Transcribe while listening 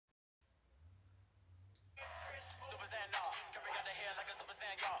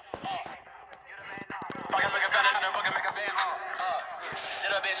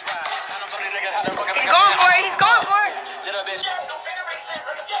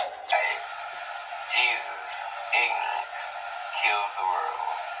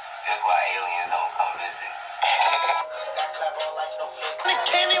That's why aliens don't come visit.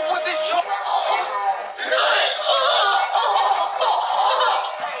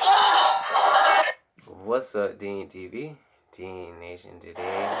 What's up, Dean TV? Dean Nation.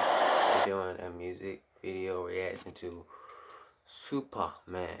 Today we're doing a music video reaction to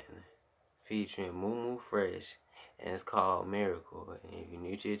Supaman featuring Maimouna Fresh, and it's called Miracle. And if you're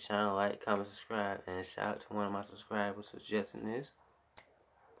new to the channel, like, comment, subscribe, and shout out to one of my subscribers suggesting this.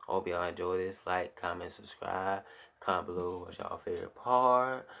 Hope y'all enjoy this. Like, comment, subscribe. Comment below what's y'all favorite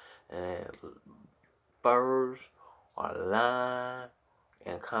part, and birds or line,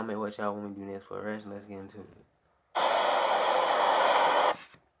 and comment what y'all want me to do next for the rest. Let's get into it.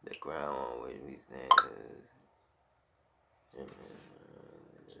 The ground on which we stand is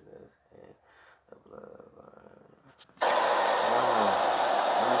the blood of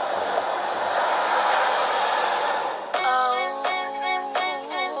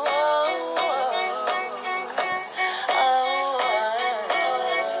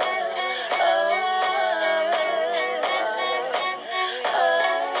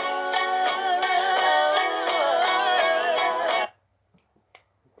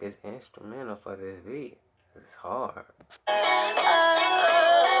this instrumental for this beat is hard.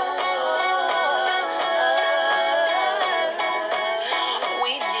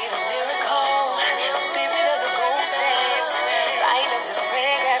 We need a miracle, spirit of the gold stands. Light up this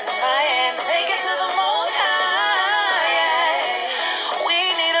prayer grass in my hand, take it to the most high. We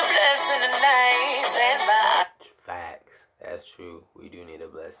need a blessing tonight, stand by. Facts. That's true. We do need a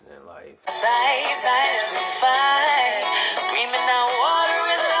blessing in life. Side as we fight, screaming out water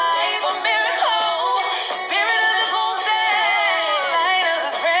is life, a miracle. Spirit of the gold stands. Light up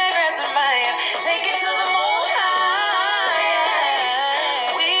this prayer grass in my hand, take it to the most high.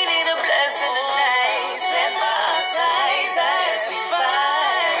 We need a blessing tonight, stand by our side as we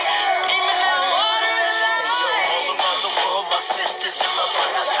fight, screaming out water is life. All around the world, my sisters and my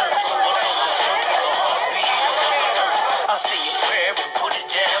brothers hurt, so I hope this hurt to the heartbeat of the earth. I say a prayer and put it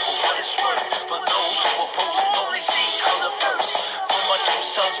down for what it's worth. For those who oppose it, only see color first. For my two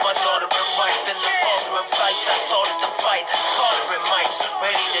sons, my daughter and wife, and the father of lights, I started the fight. Slaughtering mics,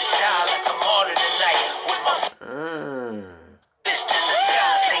 ready to die like a martyr tonight. With my fist in the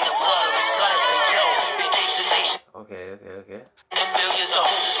sky, saying water is life, and yo, it takes a nation. Okay. And millions to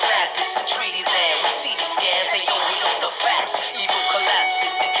hold us back. It's a treaty land. We see these scams, they only know the facts. Evil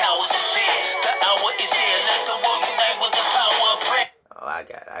collapses and cowards in fear. The hour is near. Let the world unite with the power of prayer. Oh, I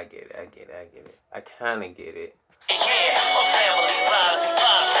get it. I kind of get it. Yeah, a family rise,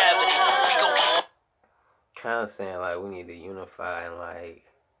 defy gravity. We gon' keep Kind of saying like we need to unify and like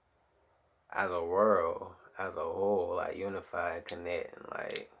as a world, as a whole, like unify and connect and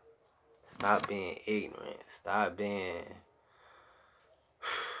like stop being ignorant. Stop being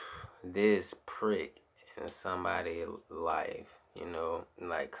this prick in somebody's life, you know, and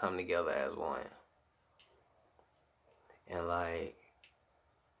like come together as one. And like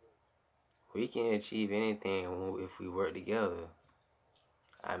we can achieve anything if we work together.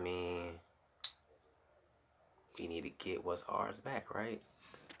 I mean, we need to get what's ours back, right?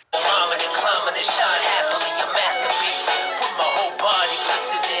 rhyming and climbing and shine happily. A masterpiece with my whole body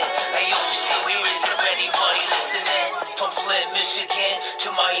glistening. Hey, yo, we still here. Is there anybody listening? From Flint, Michigan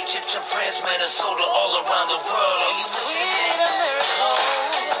to my Egyptian friends, Minnesota, all around the world. Are you We listening? need a miracle,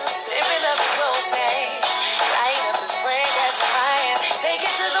 spirit of the gold stands. Light up this prayer grass in my hand, take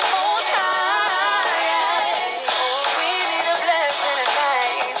it to the most high. We need a blessing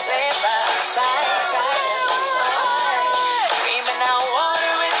tonight, stand by our side as we fight, screaming out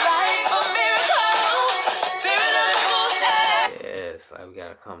water is life, a miracle. Spirit of the gold stands. Yes, like we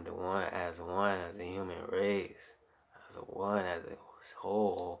gotta come to one as a human race, as a one, as a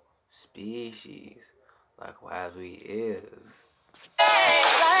whole species, like as we is.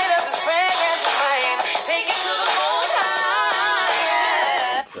 Light up this prayer grass in my hand, take it to the most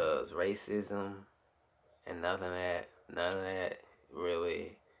high. Because racism and none of that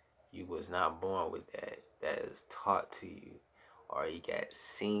really, you was not born with that. That is taught to you, or you got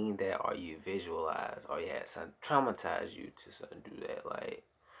seen that, or you visualized, or you had some traumatized you to do that. Like,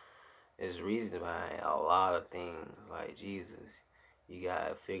 there's reason behind a lot of things. Like Jesus, you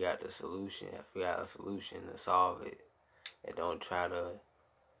gotta figure out the solution. Figure out a solution to solve it, and don't try to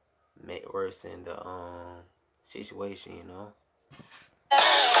make worse in the situation. You know. We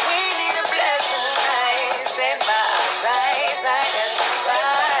need a blessing tonight, stand by our side as we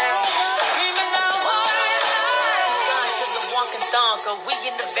fight, screaming out water is life. Gosh, of the walking thonker, we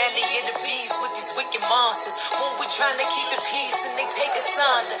in the valley of the beast with these wicked monsters. When we trying to keep the peace, then they take us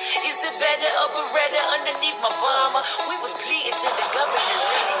under. Is it better or better underneath my bomber? We was pleading to the governors,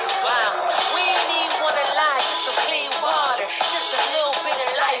 ready to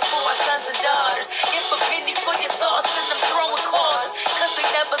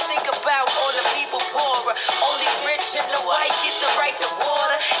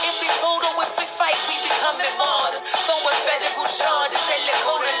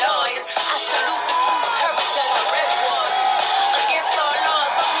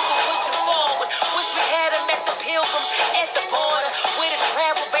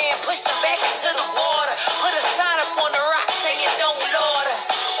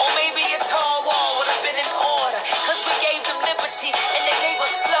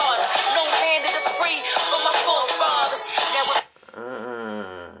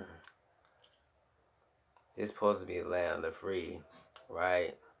land of the free,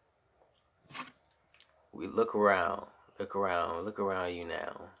 right? We look around you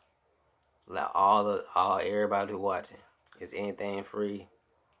now. Like all everybody watching. Is anything free?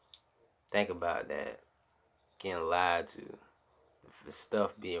 Think about that. Getting lied to. The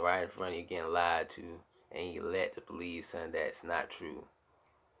stuff being right in front of you, getting lied to, and you let to believe something that's not true.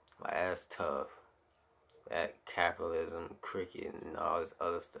 Like, that's tough. That capitalism, cricket, and all this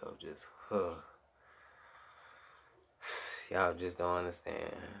other stuff just, y'all just don't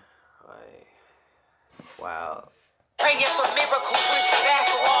understand. Like, wow. Praying for miracles when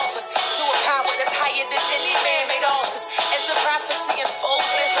tobacco offers to a power that's higher than any man-made office. As the prophecy unfolds,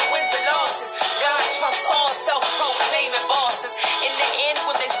 there's no wins and losses. God trumps all self-proclaiming bosses. In the end,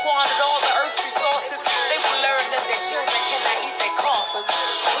 when they squandered all the earth's resources, they will learn that their children cannot eat their coffers.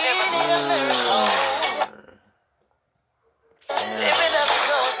 We need a miracle. Spirit of the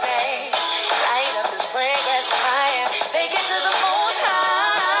Lord says, light up this prayer as fire. Take it to the most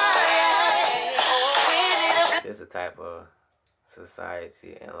high. We need a This is a type of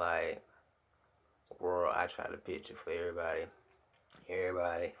society and like world I try to picture for everybody.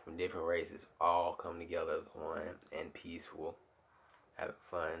 Everybody from different races all come together as one and peaceful, having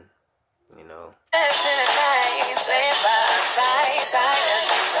fun, you know. This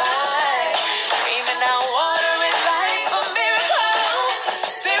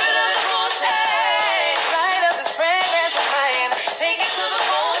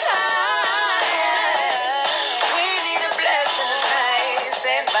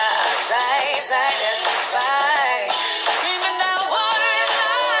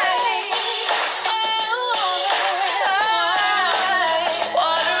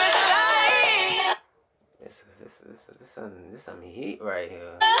some heat right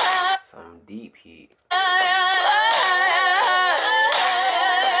here. Some deep heat.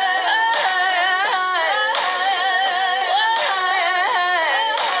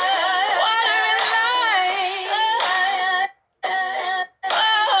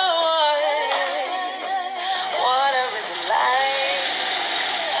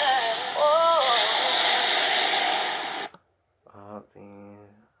 All things.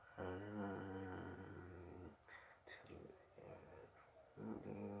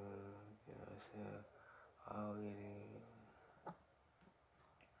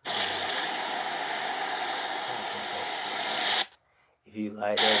 If you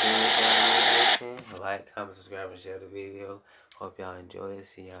like that video, like, comment, subscribe, and share the video. Hope y'all enjoy it.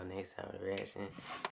 See y'all next time in reaction.